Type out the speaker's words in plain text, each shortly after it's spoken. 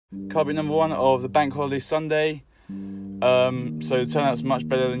Car boot number 1 of the Bank Holiday Sunday. So the turnout's much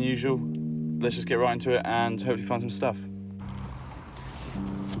better than usual. Let's just get right into it and hopefully find some stuff.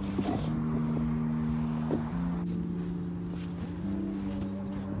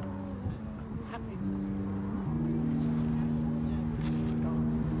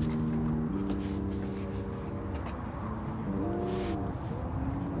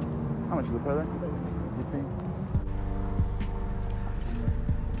 How much is the polo? GP?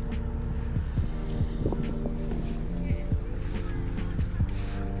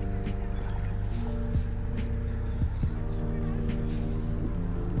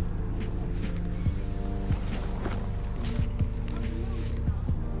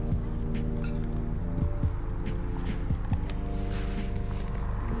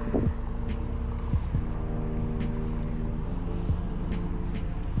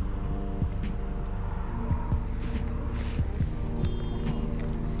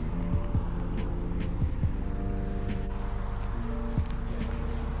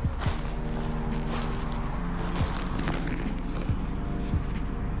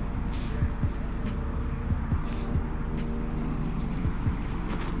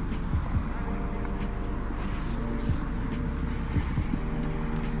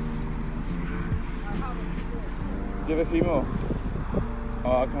 Give a few more. Oh,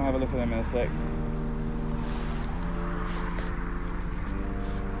 I'll come have a look at them in a sec.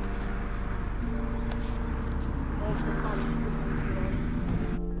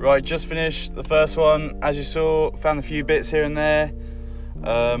 Right, just finished the first one. As you saw, found a few bits here and there.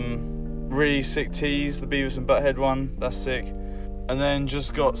 Really sick tees, the Beavis and Butthead one, that's sick. And then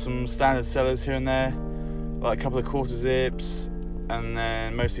just got some standard sellers here and there, like a couple of quarter zips, and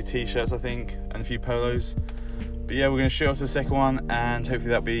then mostly t-shirts I think, and a few polos. But yeah, we're going to shoot off to the second one and hopefully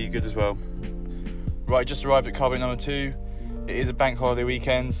that'll be good as well. Right, just arrived at car boot number 2. It is a bank holiday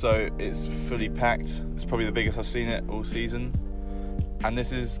weekend, so it's fully packed. It's probably the biggest I've seen it all season. And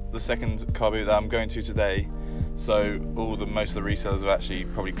this is the second car boot that I'm going to today. So most of the resellers have actually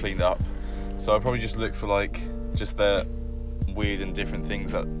probably cleaned up. So I'll probably just look for like just the weird and different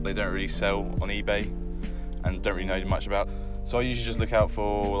things that they don't really sell on eBay and don't really know much about. So I usually just look out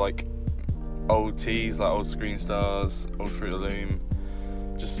for like old tees, like old Screen Stars, old Fruit of the Loom,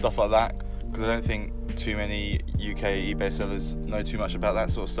 just stuff like that, because I don't think too many UK eBay sellers know too much about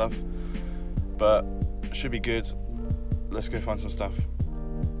that sort of stuff, but should be good. Let's go find some stuff.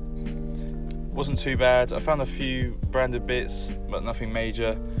 Wasn't too bad. I found a few branded bits but nothing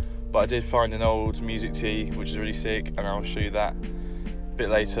major, but I did find an old music tee which is really sick, and I'll show you that a bit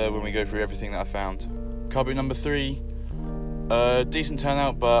later when we go through everything that I found. Car boot number 3. Decent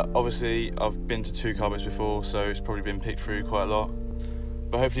turnout, but obviously I've been to 2 car boots before, so it's probably been picked through quite a lot.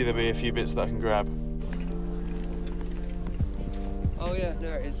 But hopefully there'll be a few bits that I can grab. Oh yeah,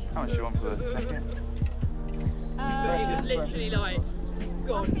 there it is. How much do you want for the jacket? It was literally like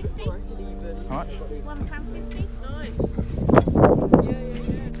gone before I could even. How much? £1.50. Nice. Yeah.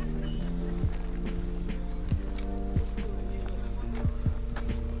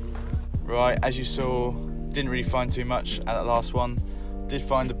 Right, as you saw, didn't really find too much at that last one. Did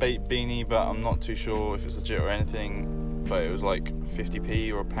find a bait beanie, but I'm not too sure if it's legit or anything, but it was like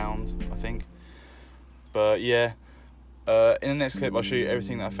 50p or £1, I think. But yeah, in the next clip I'll show you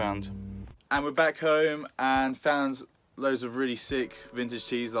everything that I found. And we're back home and found loads of really sick vintage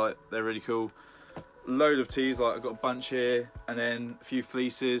tees, like they're really cool. Load of tees, like I've got a bunch here, and then a few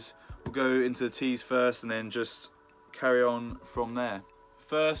fleeces. We'll go into the tees first and then just carry on from there.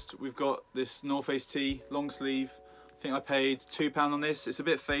 First, we've got this North Face tee, long sleeve. I think I paid £2 on this. It's a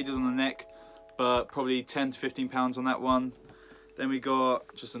bit faded on the neck, but probably £10 to £15 on that one. Then we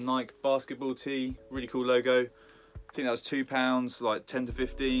got just a Nike basketball tee, really cool logo. I think that was £2, like 10 to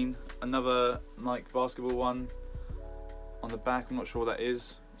 15. Another Nike basketball one on the back, I'm not sure what that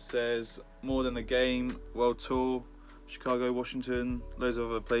is. It says More Than the Game, World Tour, Chicago, Washington, loads of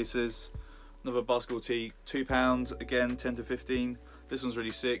other places. Another basketball tee, £2, again 10 to 15. This one's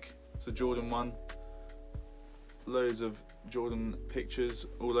really sick. It's a Jordan one. Loads of Jordan pictures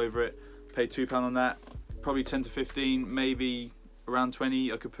all over it. Paid £2 on that. Probably 10 to 15, maybe around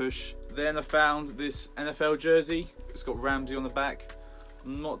 20 I could push. Then I found this NFL jersey. It's got Ramsey on the back.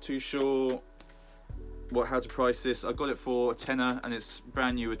 I'm not too sure how to price this. I got it for a tenner and it's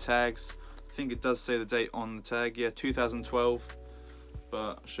brand new with tags. I think it does say the date on the tag. Yeah, 2012. But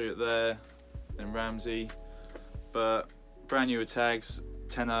I'll show you it there. Then Ramsey. But brand new with tags,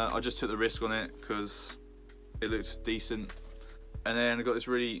 tenner. I just took the risk on it because it looked decent. And then I got this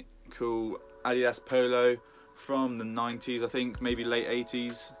really cool Adidas polo from the 90s, I think, maybe late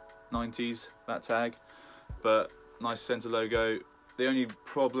 80s, 90s, that tag. But nice centre logo, The only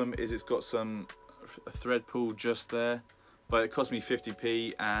problem is it's got a thread pull just there, but it cost me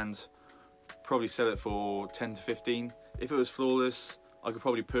 50p and probably sell it for 10 to 15. If it was flawless, I could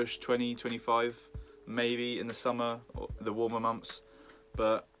probably push 20, 25 maybe in the summer or the warmer months,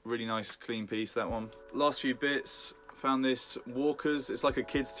 but really nice clean piece, that one. Last few bits, found this Walkers. It's like a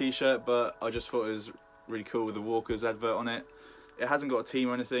kid's t-shirt, but I just thought it was really cool with the Walkers advert on it. It hasn't got a team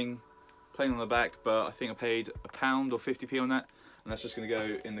or anything, plain on the back, but I think I paid £1 or 50p on that, and that's just going to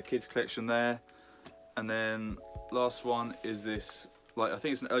go in the kids collection there. And then last one is this, like, I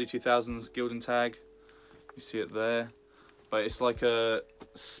think it's an early 2000s Gildan tag. You see it there, but it's like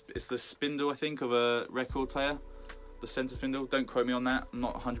it's the spindle, I think, of a record player, the center spindle. Don't quote me on that, I'm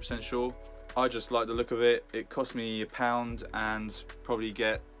not 100% sure. I just like the look of it. It cost me £1 and probably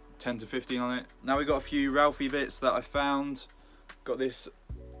get 10 to 15 on it. Now we got a few Ralphie bits that I found. Got this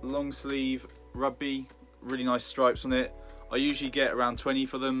long sleeve rugby, really nice stripes on it. I usually get around 20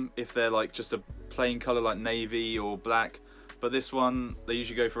 for them if they're like just a plain colour like navy or black, but this one they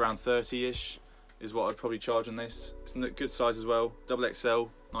usually go for around 30ish is what I'd probably charge on this. It's a good size as well, double XL,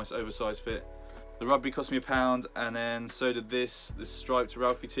 nice oversized fit. The rugby cost me £1, and then so did this striped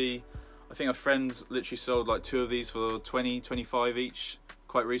Ralphie tee. I think a friend literally sold like 2 of these for 20, 25 each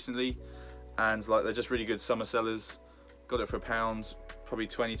quite recently, and like they're just really good summer sellers. Got it for £1, probably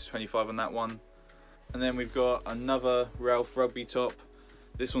 20 to 25 on that one. And then we've got another Ralph rugby top.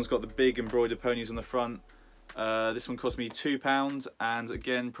 This one's got the big embroidered ponies on the front. This one cost me £2, and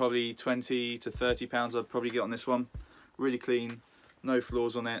again probably 20 to 30 pounds I'd probably get on this one. Really clean, no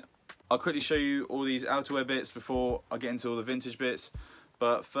flaws on it. I'll quickly show you all these outerwear bits before I get into all the vintage bits.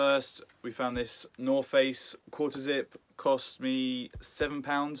 But first we found this North Face quarter zip, cost me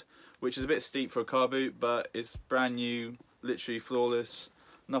 £7, which is a bit steep for a car boot, but it's brand new, literally flawless,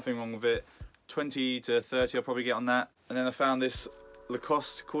 nothing wrong with it. 20 to 30 I'll probably get on that. And then I found this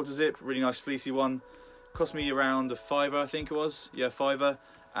Lacoste quarter zip, really nice fleecy one. Cost me around £5 I think it was, yeah, £5,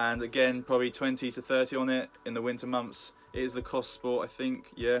 and again probably 20 to 30 on it in the winter months. It is Lacoste Sport I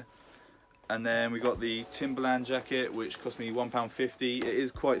think, yeah. And then we got the Timberland jacket, which cost me £1.50. It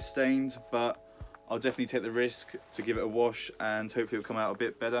is quite stained, but I'll definitely take the risk to give it a wash, and hopefully it'll come out a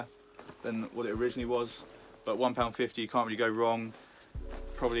bit better than what it originally was. But £1.50, you can't really go wrong.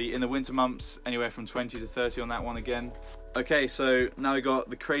 Probably in the winter months, anywhere from 20 to 30 on that one again. Okay, so now we got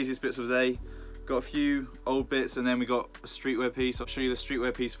the craziest bits of the day. Got a few old bits, and then we got a streetwear piece. I'll show you the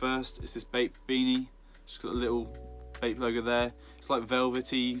streetwear piece first. It's this Bape beanie. Just got a little Bape logo there. It's like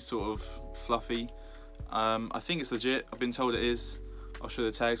velvety, sort of fluffy. I think it's legit. I've been told it is. I'll show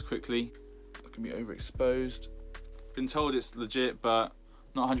the tags quickly. It can be overexposed. Been told it's legit, but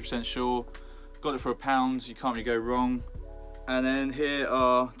not 100% sure. Got it for £1. You can't really go wrong. And then here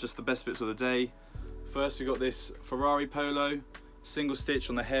are just the best bits of the day. First we got this Ferrari polo, single stitch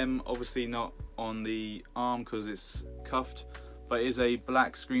on the hem, obviously not on the arm because it's cuffed, but it is a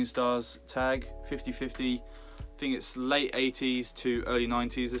black Screen Stars tag, 50/50. I think it's late 80s to early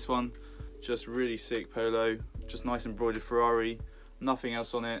 90s this one. Just really sick polo, just nice embroidered Ferrari, nothing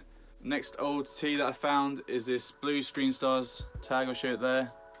else on it. Next old tee that I found is this blue Screen Stars tag, I'll show you it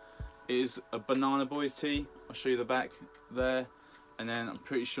there. It is a Banana Boys tee, I'll show you the back there, and then I'm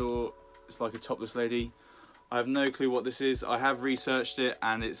pretty sure it's like a topless lady. I have no clue what this is. I have researched it,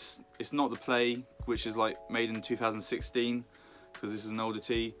 and it's not the Play, which is like made in 2016, because this is an older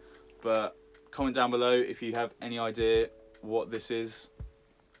tee. But comment down below if you have any idea what this is.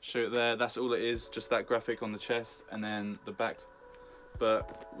 Show it there. That's all it is, just that graphic on the chest and then the back.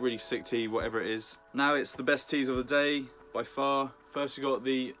 But really sick tee, whatever it is. Now it's the best tees of the day by far. First we got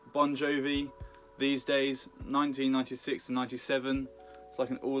the Bon Jovi These Days, 1996 to 97. It's like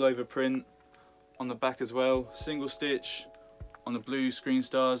an all over print on the back as well, single stitch on the blue Screen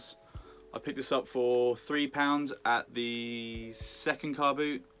Stars. I picked this up for £3 at the second car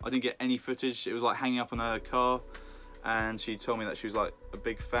boot. I didn't get any footage, it was like hanging up on her car, and she told me that she was like a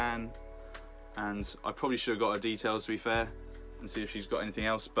big fan, and I probably should have got her details to be fair and see if she's got anything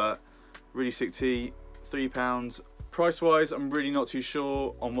else. But really sick tee, £3. Price wise, I'm really not too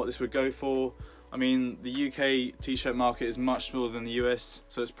sure on what this would go for. I mean, the UK t-shirt market is much smaller than the US,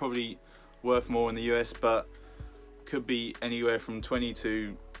 so it's probably worth more in the US, but could be anywhere from 20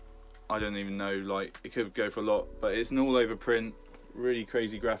 to, I don't even know, like it could go for a lot. But it's an all over print, really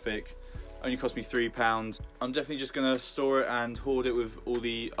crazy graphic, only cost me £3. I'm definitely just gonna store it and hoard it with all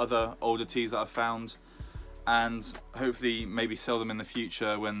the other older tees that I've found, and hopefully maybe sell them in the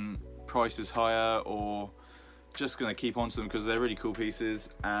future when price is higher, or just gonna keep on to them because they're really cool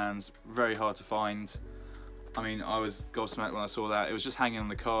pieces and very hard to find. I mean, I was gobsmacked when I saw that. It was just hanging on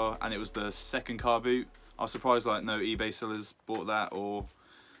the car, and it was the second car boot. I was surprised like no eBay sellers bought that, or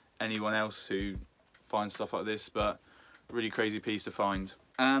anyone else who finds stuff like this, but really crazy piece to find.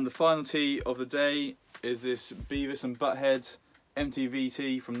 And the final tee of the day is this Beavis and Butthead MTV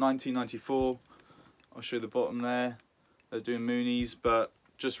tee from 1994. I'll show you the bottom there. They're doing Moonies, but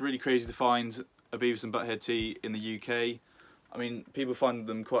just really crazy to find a Beavis and Butthead tee in the UK. I mean, people find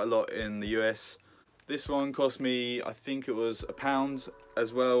them quite a lot in the US. This one cost me, I think it was £1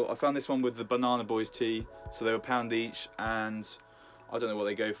 as well. I found this one with the Banana Boys tee, so they were £1 each, and I don't know what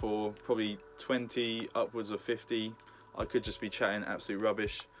they go for, probably 20, upwards of 50. I could just be chatting absolute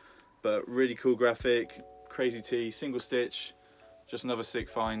rubbish, but really cool graphic, crazy tee, single stitch, just another sick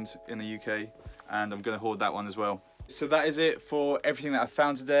find in the UK, and I'm going to hoard that one as well. So that is it for everything that I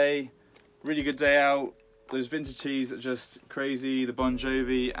found today. Really good day out. Those vintage tees are just crazy, the Bon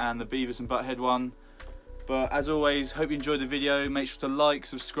Jovi and the Beavis and Butthead one. But as always, hope you enjoyed the video. Make sure to like,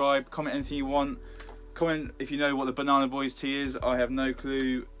 subscribe, comment anything you want. Comment if you know what the Banana Boys tee is, I have no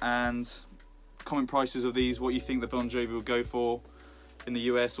clue. And comment prices of these, what you think the Bon Jovi will go for in the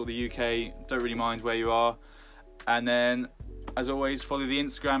US or the UK. Don't really mind where you are. And then, as always, follow the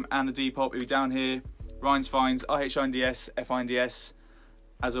Instagram and the Depop. It'll be down here. Ryan's Finds, RHINDS, FINDS.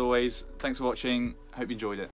 As always, thanks for watching. Hope you enjoyed it.